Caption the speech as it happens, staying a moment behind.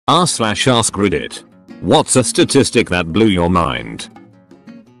r/AskReddit. What's a statistic that blew your mind?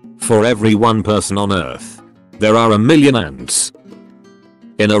 For every one person on Earth, there are 1,000,000 ants.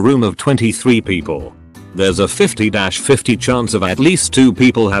 In a room of 23 people, there's a 50-50 chance of at least 2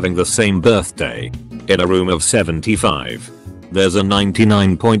 people having the same birthday. In a room of 75, there's a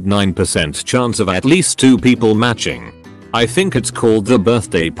 99.9% chance of at least 2 people matching. I think it's called the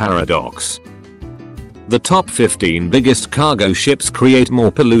birthday paradox. The top 15 biggest cargo ships create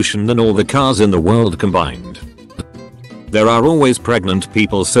more pollution than all the cars in the world combined. There are always pregnant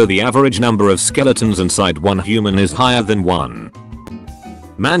people, so the average number of skeletons inside one human is higher than 1.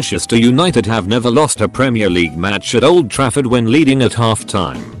 Manchester United have never lost a Premier League match at Old Trafford when leading at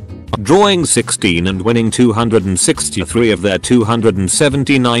half-time, drawing 16 and winning 263 of their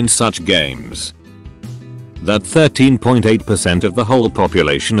 279 such games. That 13.8% of the whole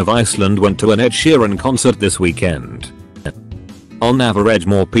population of Iceland went to an Ed Sheeran concert this weekend. On average,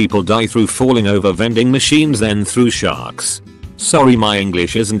 more people die through falling over vending machines than through sharks. Sorry, my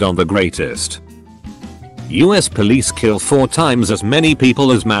English isn't on the greatest. US police kill 4 times as many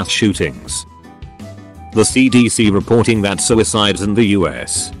people as mass shootings. The CDC reporting that suicides in the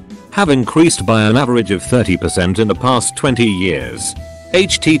US have increased by an average of 30% in the past 20 years.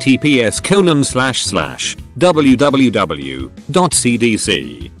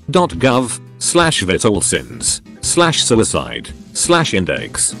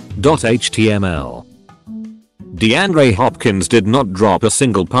 DeAndre Hopkins did not drop a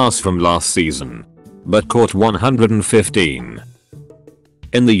single pass from last season, but caught 115.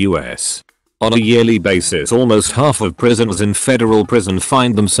 In the US, on a yearly basis, almost half of prisoners in federal prison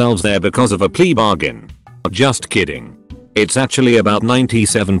find themselves there because of a plea bargain. Just kidding. It's actually about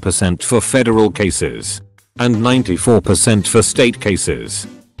 97% for federal cases and 94% for state cases,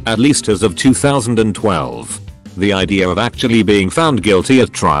 at least as of 2012. The idea of actually being found guilty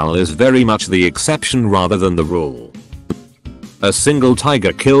at trial is very much the exception rather than the rule. A single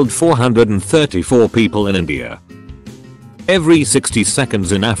tiger killed 434 people in India. Every 60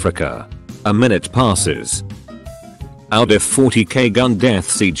 seconds in Africa, a minute passes. Out of 40k gun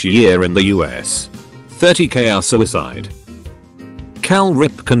deaths each year in the US, 30k are suicide. Cal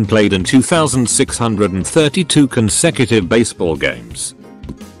Ripken played in 2,632 consecutive baseball games.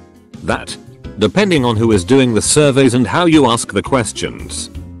 That, depending on who is doing the surveys and how you ask the questions,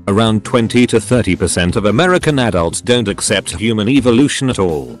 around 20 to 30% of American adults don't accept human evolution at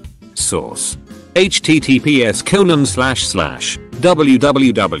all. Source: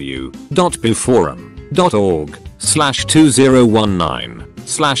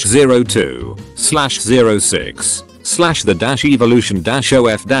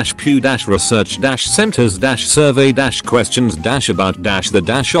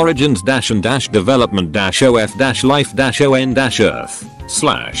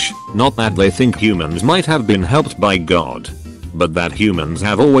 not that they think humans might have been helped by God, but that humans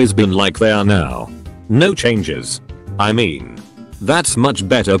have always been like they are now. No changes. I mean, that's much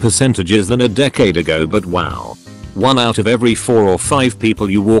better percentages than a decade ago, but wow. 1 out of every 4 or 5 people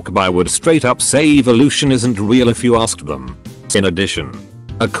you walk by would straight up say evolution isn't real if you asked them. In addition,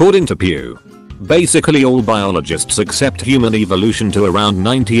 according to Pew, basically all biologists accept human evolution to around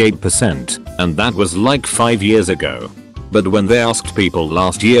 98%, and that was like 5 years ago. But when they asked people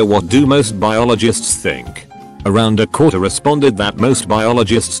last year what do most biologists think, around a quarter responded that most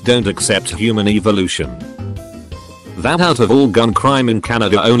biologists don't accept human evolution. That out of all gun crime in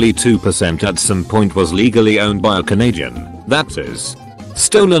Canada, only 2% at some point was legally owned by a Canadian, that is,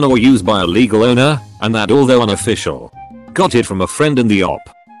 stolen or used by a legal owner, and that, although unofficial, got it from a friend in the op.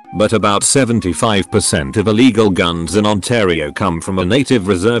 But about 75% of illegal guns in Ontario come from a native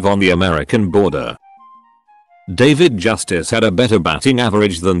reserve on the American border. David Justice had a better batting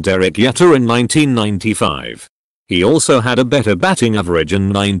average than Derek Jeter in 1995. He also had a better batting average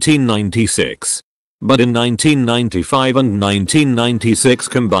in 1996. But in 1995 and 1996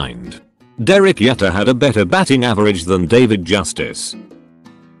 combined, Derek Jeter had a better batting average than David Justice.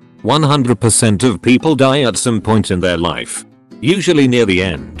 100% of people die at some point in their life, usually near the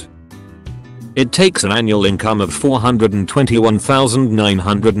end. It takes an annual income of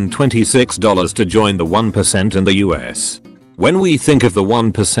 $421,926 to join the 1% in the US. When we think of the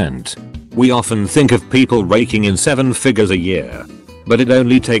 1%, we often think of people raking in 7 figures a year. But it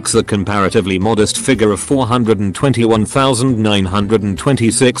only takes the comparatively modest figure of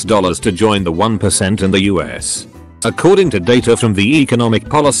 $421,926 to join the 1% in the US. According to data from the Economic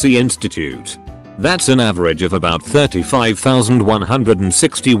Policy Institute, that's an average of about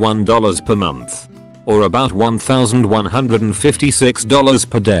 $35,161 per month, or about $1,156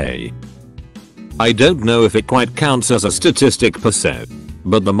 per day. I don't know if it quite counts as a statistic per se,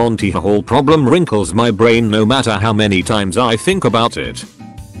 But the Monty Hall problem wrinkles my brain no matter how many times I think about it.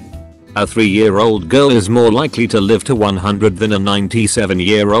 A 3-year-old girl is more likely to live to 100 than a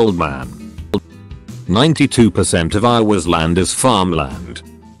 97-year-old man. 92% of Iowa's land is farmland.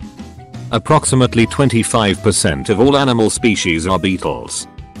 Approximately 25% of all animal species are beetles.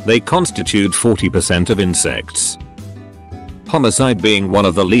 They constitute 40% of insects. Homicide being one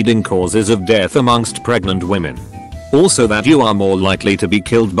of the leading causes of death amongst pregnant women. Also that you are more likely to be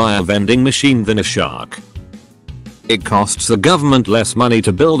killed by a vending machine than a shark. It costs the government less money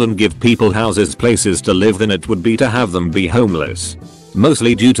to build and give people houses, places to live than it would be to have them be homeless.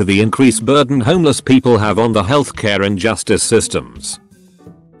 Mostly due to the increased burden homeless people have on the healthcare and justice systems.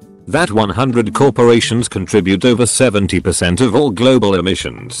 That 100 corporations contribute over 70% of all global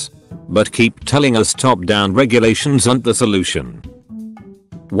emissions. But keep telling us top-down regulations aren't the solution.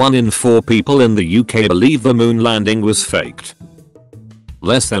 1 in 4 people in the UK believe the moon landing was faked.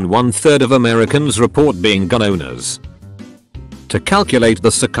 Less than 1/3 of Americans report being gun owners. To calculate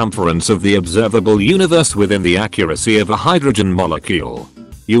the circumference of the observable universe within the accuracy of a hydrogen molecule,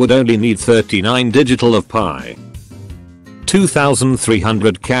 you would only need 39 digital of pi.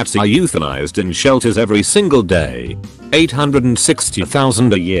 2,300 cats are euthanized in shelters every single day,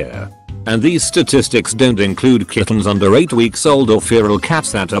 860,000 a year. And these statistics don't include kittens under 8 weeks old or feral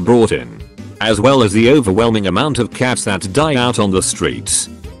cats that are brought in, as well as the overwhelming amount of cats that die out on the streets.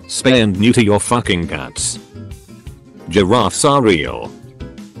 Spay and neuter your fucking cats. Giraffes are real.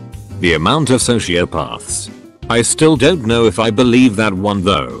 The amount of sociopaths. I still don't know if I believe that one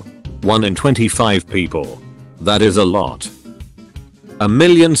though. 1 in 25 people. That is a lot. A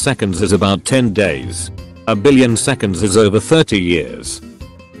million seconds is about 10 days. A billion seconds is over 30 years.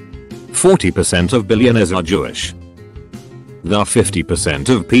 40% of billionaires are Jewish. The 50%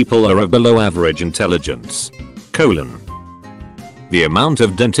 of people are of below average intelligence. The amount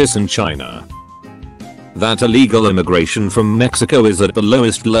of dentists in China. That illegal immigration from Mexico is at the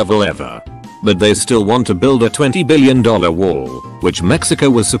lowest level ever. But they still want to build a $20 billion wall, which Mexico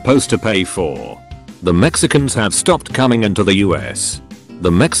was supposed to pay for. The Mexicans have stopped coming into the US.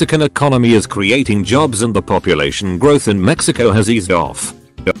 The Mexican economy is creating jobs and the population growth in Mexico has eased off.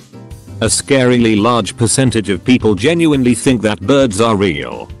 A scarily large percentage of people genuinely think that birds are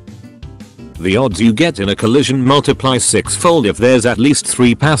real. The odds you get in a collision multiply 6-fold if there's at least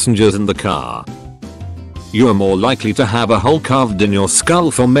 3 passengers in the car. You are more likely to have a hole carved in your skull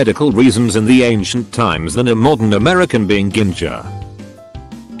for medical reasons in the ancient times than a modern American being ginger.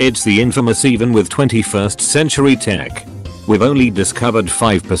 It's the infamous even with 21st century tech. We've only discovered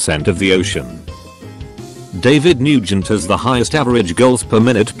 5% of the ocean. David Nugent has the highest average goals per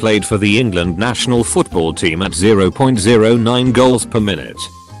minute played for the England national football team at 0.09 goals per minute,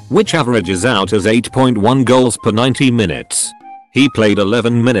 which averages out as 8.1 goals per 90 minutes. He played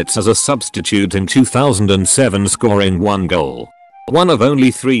 11 minutes as a substitute in 2007 scoring 1 goal. One of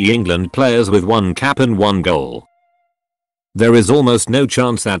only 3 England players with 1 cap and 1 goal. There is almost no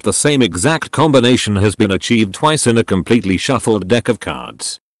chance that the same exact combination has been achieved twice in a completely shuffled deck of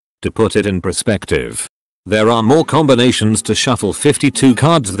cards. To put it in perspective, there are more combinations to shuffle 52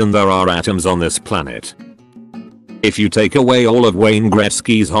 cards than there are atoms on this planet. If you take away all of Wayne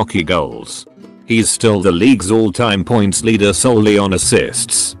Gretzky's hockey goals, he's still the league's all-time points leader solely on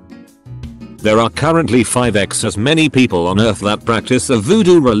assists. There are currently 5x as many people on Earth that practice a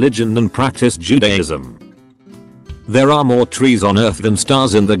voodoo religion than practice Judaism. There are more trees on Earth than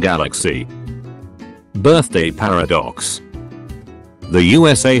stars in the galaxy. Birthday paradox. The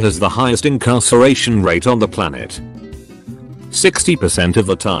USA has the highest incarceration rate on the planet. 60% of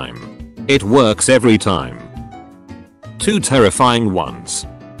the time. It works every time. 2 terrifying ones.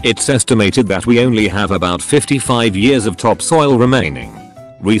 It's estimated that we only have about 55 years of topsoil remaining.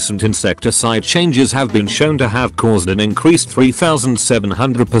 Recent insecticide changes have been shown to have caused an increased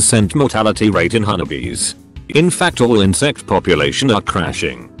 3,700% mortality rate in honeybees. In fact, all insect populations are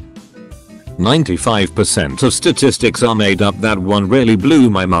crashing. 95% of statistics are made up. That one really blew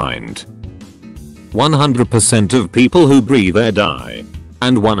my mind. 100% of people who breathe air die.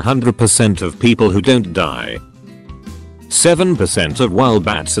 And 100% of people who don't die. 7% of wild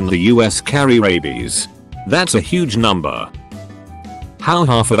bats in the US carry rabies. That's a huge number. How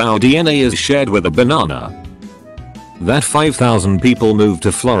half of our DNA is shared with a banana. That 5,000 people move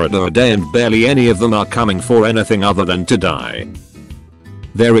to Florida a day and barely any of them are coming for anything other than to die.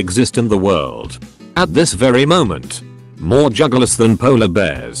 There exist in the world, at this very moment, more jugglers than polar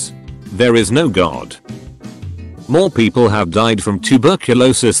bears. There is no God. More people have died from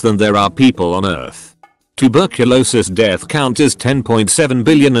tuberculosis than there are people on Earth. Tuberculosis death count is 10.7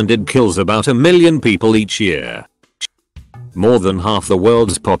 billion and it kills about 1 million people each year. More than half the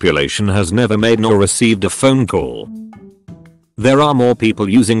world's population has never made nor received a phone call. There are more people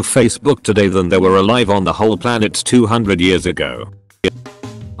using Facebook today than there were alive on the whole planet 200 years ago.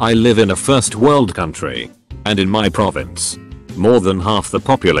 I live in a first world country, and in my province, more than half the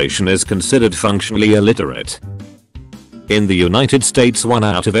population is considered functionally illiterate. In the United States, 1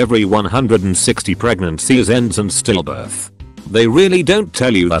 out of every 160 pregnancies ends in stillbirth. They really don't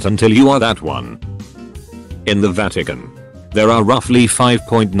tell you that until you are that one. In the Vatican, there are roughly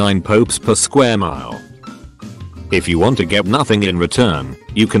 5.9 popes per square mile. If you want to get nothing in return,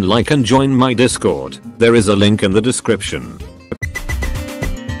 you can like and join my Discord. There is a link in the description.